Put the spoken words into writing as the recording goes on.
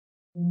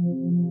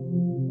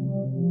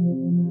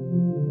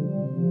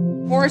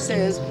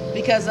Horses,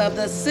 because of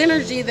the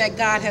synergy that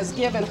God has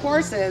given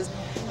horses,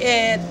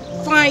 it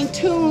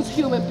fine-tunes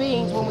human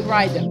beings when we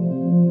ride them.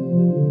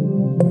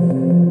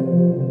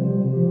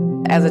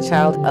 As a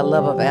child, a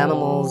love of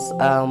animals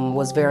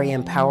was very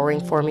empowering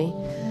for me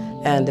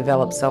and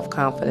developed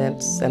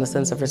self-confidence and a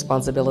sense of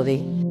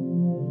responsibility.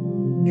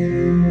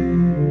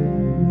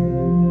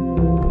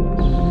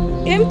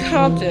 In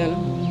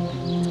Compton,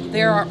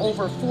 there are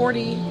over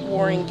 40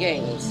 warring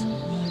gangs,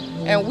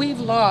 and we've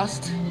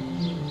lost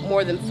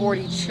more than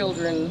 40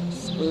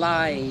 children's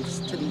lives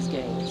to these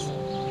gangs.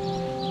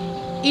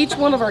 Each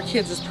one of our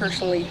kids is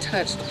personally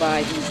touched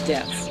by these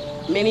deaths.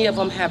 Many of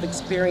them have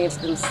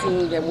experienced and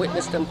seen them,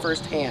 witnessed them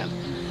firsthand.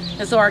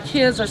 And so our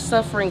kids are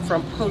suffering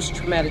from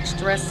post-traumatic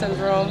stress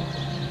syndrome,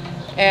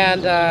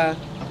 and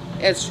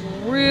it's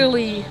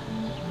really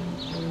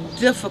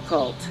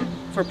difficult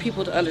for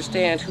people to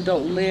understand who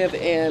don't live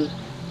in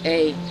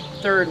a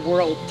third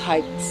world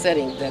type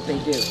setting that they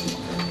do.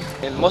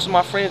 And most of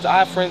my friends, I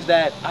have friends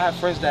that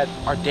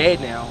are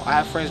dead now. I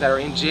have friends that are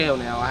in jail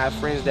now. I have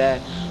friends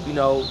that, you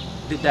know,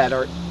 that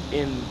are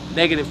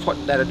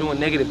that are doing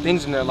negative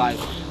things in their life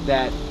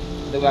that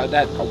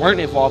weren't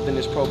involved in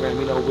this program.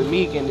 You know, with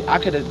me, and I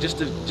could have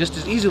just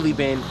as easily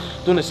been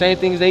doing the same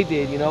things they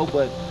did. You know,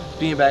 but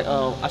being back,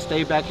 I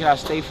stayed back here. I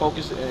stayed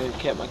focused and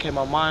kept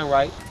my mind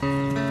right.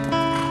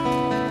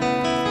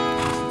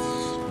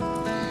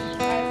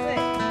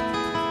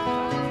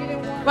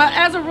 But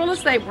as a real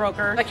estate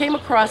broker, I came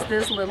across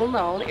this little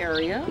known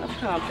area of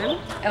Compton,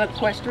 an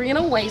equestrian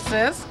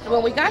oasis. And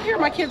when we got here,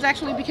 my kids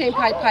actually became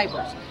Pied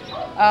Pipers.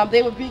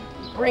 They would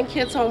bring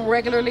kids home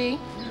regularly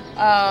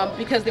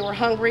because they were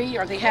hungry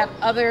or they had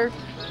other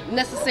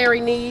necessary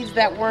needs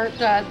that weren't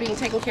being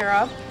taken care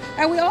of.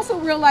 And we also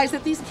realized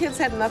that these kids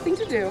had nothing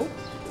to do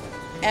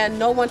and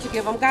no one to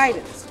give them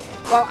guidance.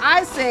 Well,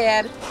 I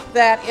said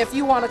that if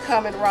you want to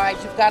come and ride,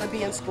 you've got to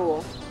be in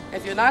school.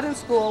 If you're not in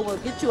school, we'll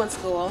get you in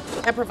school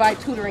and provide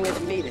tutoring if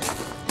you need it.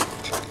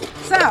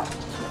 So,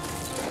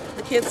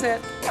 the kids said,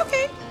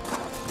 okay.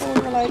 And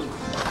we were like,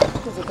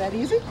 was it that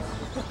easy?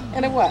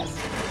 And it was.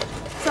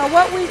 So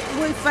what we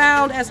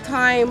found as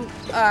time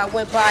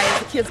went by, as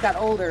the kids got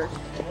older,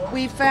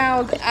 we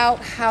found out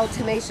how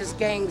tenacious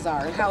gangs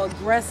are and how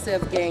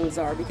aggressive gangs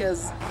are,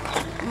 because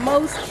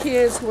most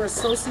kids who are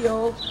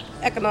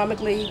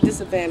socioeconomically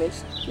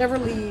disadvantaged never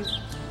leave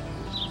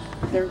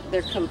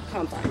their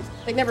confines.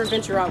 They never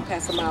venture out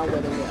past a mile where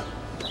they live.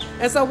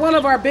 And so one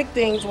of our big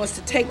things was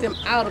to take them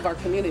out of our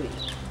community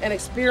and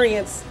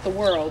experience the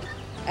world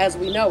as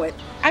we know it.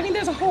 I mean,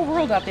 there's a whole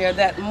world out there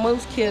that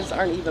most kids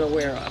aren't even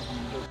aware of.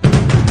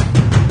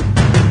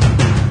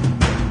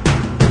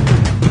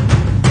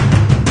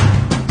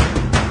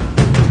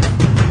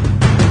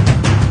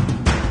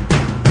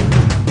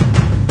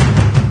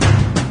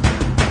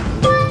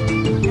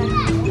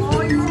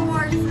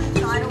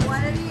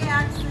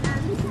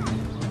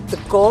 The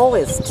goal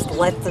is to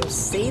let them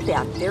see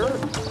that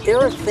there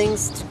are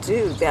things to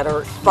do that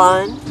are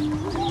fun,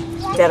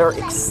 that are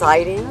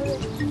exciting,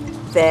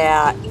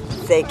 that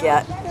they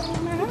get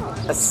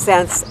a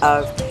sense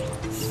of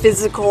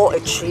physical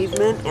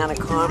achievement and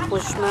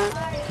accomplishment,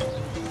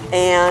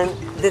 and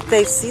that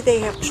they see they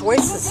have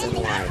choices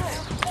in life.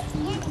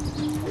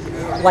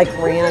 Like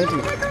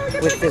Randy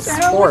with this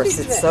horse,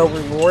 it's so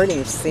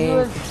rewarding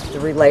seeing the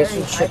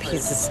relationship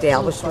he's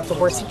established with the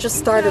horse. He just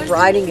started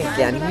riding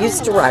again. He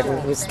used to ride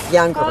when he was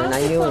younger, and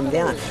I knew him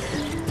then.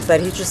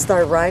 But he just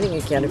started riding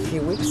again a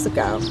few weeks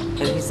ago, and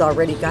he's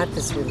already got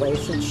this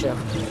relationship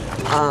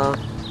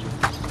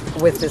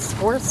with this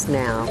horse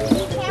now.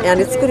 And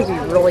it's going to be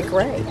really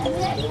great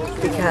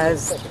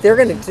because they're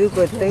going to do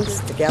good things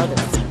together.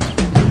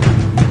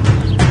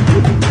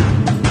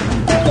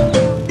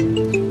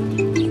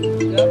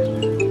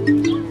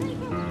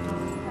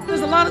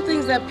 There's a lot of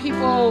things that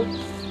people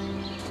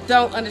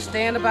don't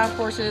understand about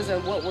horses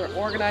and what we're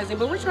organizing,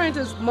 but we're trying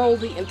to mold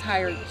the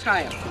entire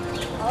child.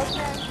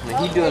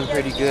 He's doing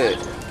pretty good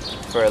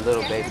for a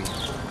little baby.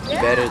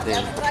 Better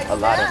than a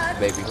lot of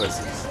baby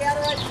horses.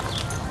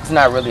 He's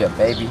not really a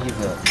baby.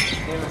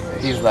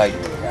 He's like,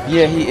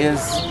 yeah, he is.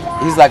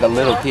 He's like a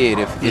little kid.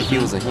 If he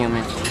was a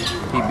human,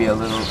 he'd be a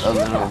little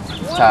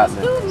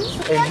toddler.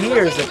 And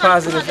here is a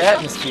positive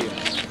atmosphere.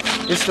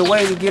 It's the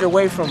way to get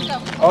away from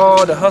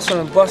all the hustle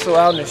and bustle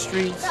out in the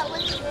streets,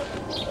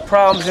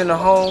 problems in the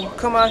home.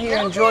 Come out here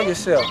and enjoy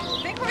yourself.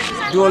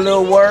 Do a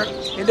little work.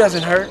 It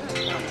doesn't hurt.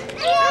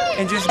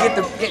 And just get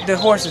the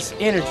horse's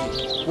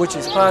energy, which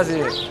is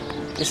positive.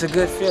 It's a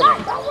good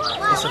feeling.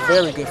 It's a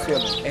very good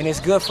feeling. And it's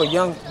good for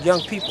young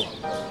people.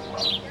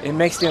 It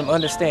makes them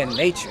understand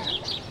nature.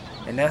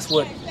 And that's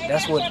what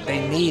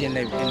they need in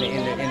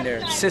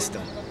their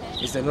system,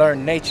 is to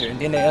learn nature, and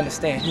then they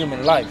understand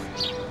human life.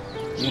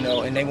 You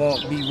know, and they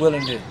won't be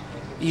willing to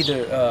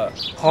either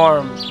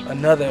harm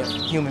another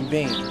human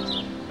being.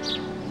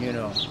 You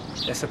know,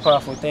 that's a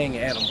powerful thing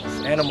in animals.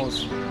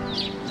 Animals,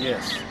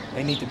 yes,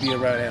 they need to be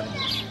around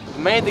animals. The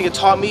main thing it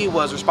taught me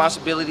was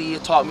responsibility.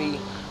 It taught me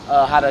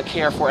how to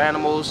care for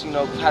animals, you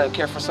know, how to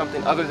care for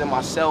something other than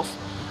myself.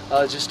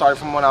 Just started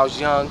from when I was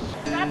young.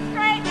 Sit up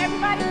straight,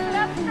 everybody sit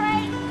up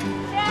straight.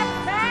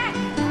 Chest back.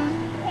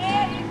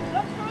 Head,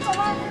 look through the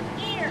horse's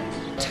ear.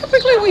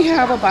 Typically we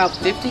have about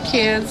 50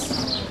 kids.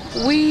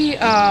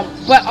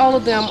 But all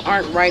of them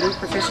aren't riding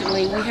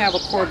proficiently. We have a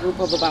core group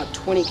of about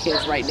 20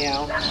 kids right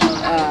now,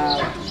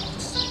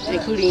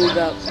 including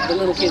the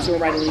little kids who are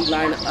riding lead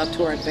line up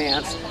to our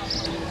advanced.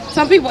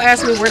 Some people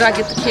ask me where do I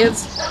get the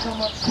kids?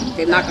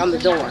 They knock on the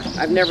door.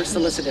 I've never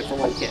solicited for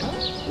one kid,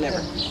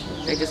 never.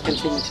 They just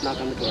continue to knock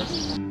on the door.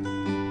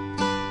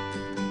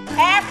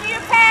 After you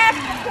pass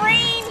the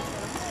green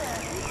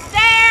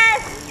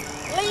stairs,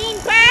 lean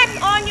back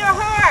on your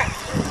horse.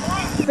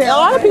 A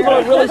lot of people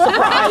are really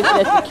surprised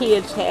that the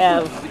kids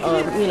have,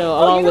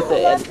 along with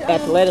the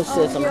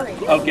athleticism,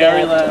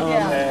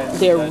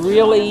 they're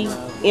really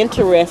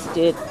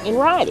interested in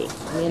riding,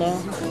 and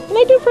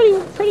they do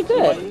pretty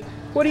good.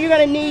 What are you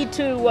going to need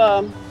to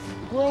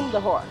groom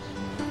the horse?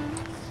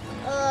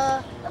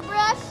 A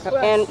brush.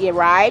 And you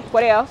ride.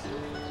 What else?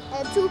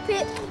 A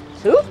toothpick.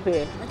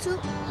 Toothpick.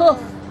 A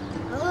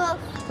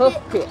Hoof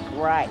pick.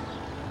 Right.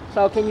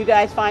 So can you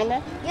guys find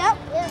that? Yep.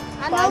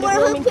 I know Find the where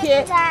grooming hoof pick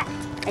kit. is at.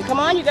 And come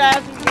on, you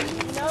guys. You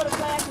know the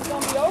class is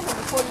going to be over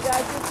before you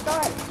guys get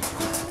started.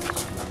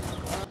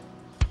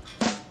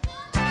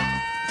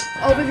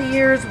 Over the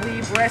years,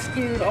 we've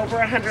rescued over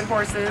 100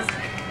 horses,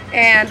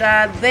 and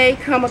they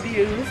come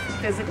abused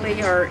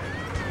physically or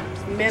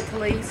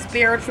mentally,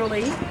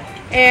 spiritually.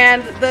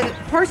 And the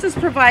horses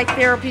provide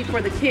therapy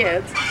for the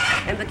kids,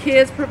 and the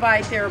kids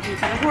provide therapy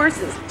for the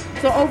horses.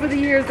 So over the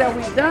years that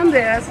we've done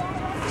this,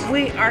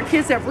 our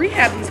kids have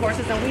rehabbed these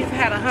horses, and we've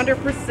had a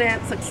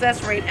 100%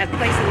 success rate at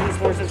placing these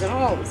horses in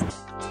homes.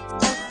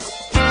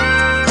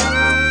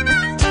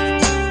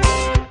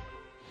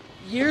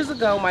 Years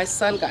ago, my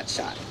son got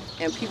shot,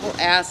 and people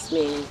asked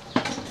me,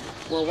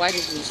 well, why did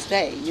you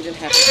stay? You didn't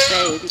have to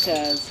stay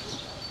because,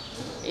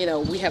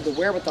 we have the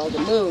wherewithal to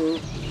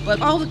move. But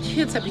all the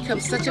kids have become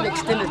such an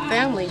extended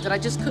family that I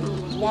just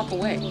couldn't walk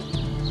away.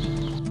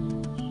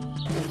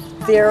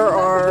 There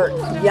are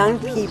young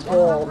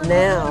people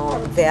now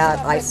that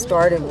I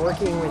started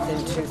working with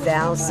in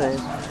 2000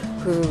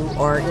 who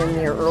are in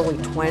their early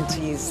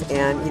 20s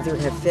and either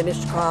have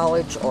finished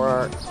college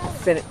or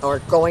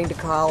going to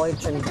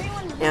college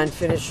and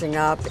finishing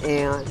up,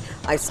 and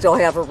I still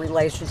have a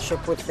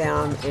relationship with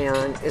them,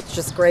 and it's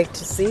just great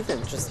to see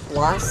them just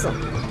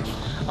blossom.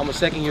 I'm a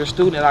second-year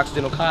student at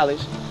Occidental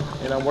College,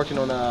 and I'm working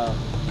on a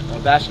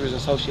bachelor's in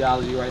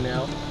sociology right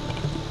now.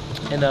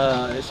 And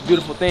it's a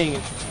beautiful thing.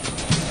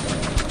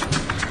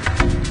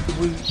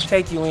 We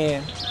take you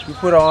in, we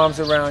put our arms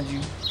around you,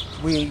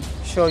 we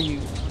show you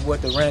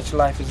what the ranch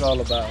life is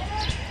all about.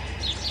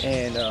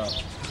 And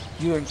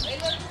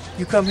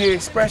you come here to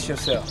express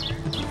yourself.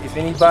 If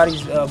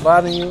anybody's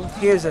bothering you,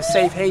 here's a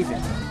safe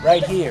haven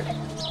right here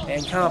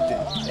in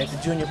Compton at the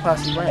Junior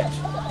Posse Ranch.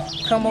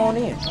 Come on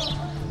in.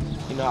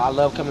 I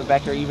love coming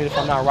back here, even if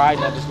I'm not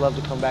riding. I just love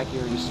to come back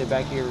here and just sit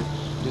back here,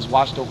 just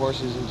watch the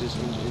horses and just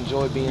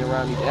enjoy being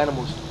around these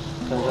animals.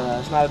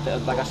 Because it's not,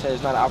 like I said,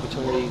 it's not an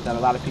opportunity that a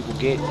lot of people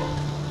get,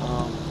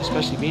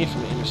 especially being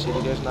from the inner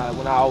city. There's not.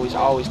 When I always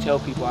tell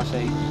people, I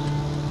say,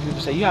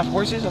 people say, you have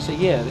horses? I say,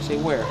 yeah. They say,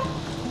 where?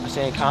 I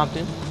say, in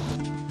Compton.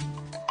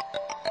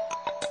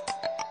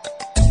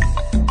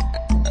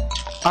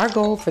 Our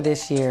goal for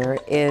this year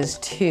is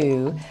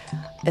to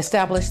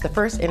establish the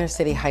first inner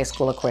city high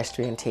school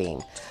equestrian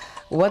team.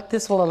 What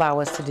this will allow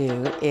us to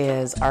do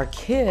is our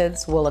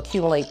kids will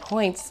accumulate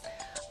points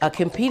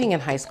competing in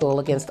high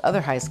school against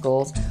other high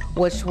schools,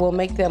 which will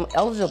make them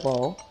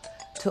eligible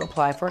to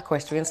apply for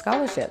equestrian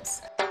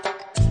scholarships.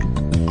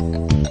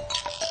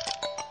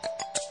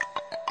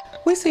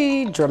 We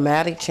see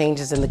dramatic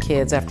changes in the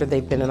kids after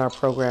they've been in our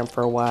program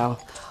for a while.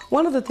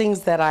 One of the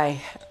things that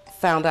I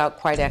found out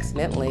quite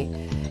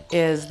accidentally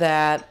is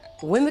that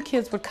when the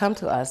kids would come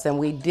to us, and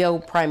we deal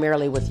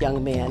primarily with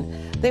young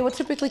men, they would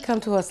typically come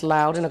to us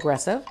loud and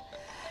aggressive,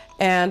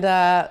 and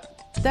that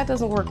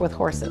doesn't work with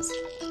horses.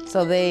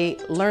 So they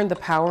learn the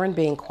power in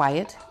being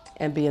quiet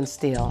and being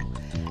still,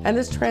 and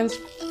this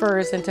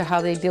transfers into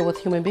how they deal with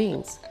human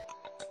beings.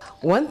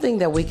 One thing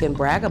that we can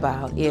brag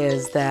about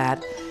is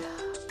that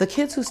the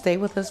kids who stay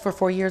with us for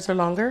 4 years or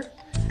longer,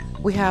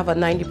 we have a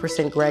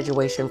 90%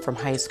 graduation from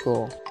high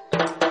school.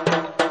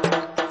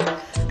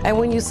 And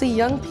when you see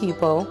young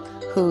people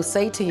who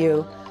say to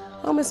you,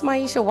 oh, Miss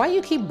Maisha, why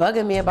you keep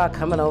bugging me about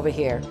coming over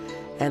here?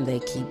 And they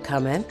keep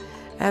coming.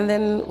 And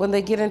then when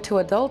they get into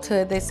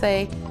adulthood, they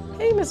say,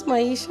 hey, Miss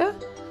Maisha,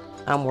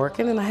 I'm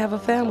working and I have a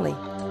family.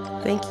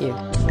 Thank you.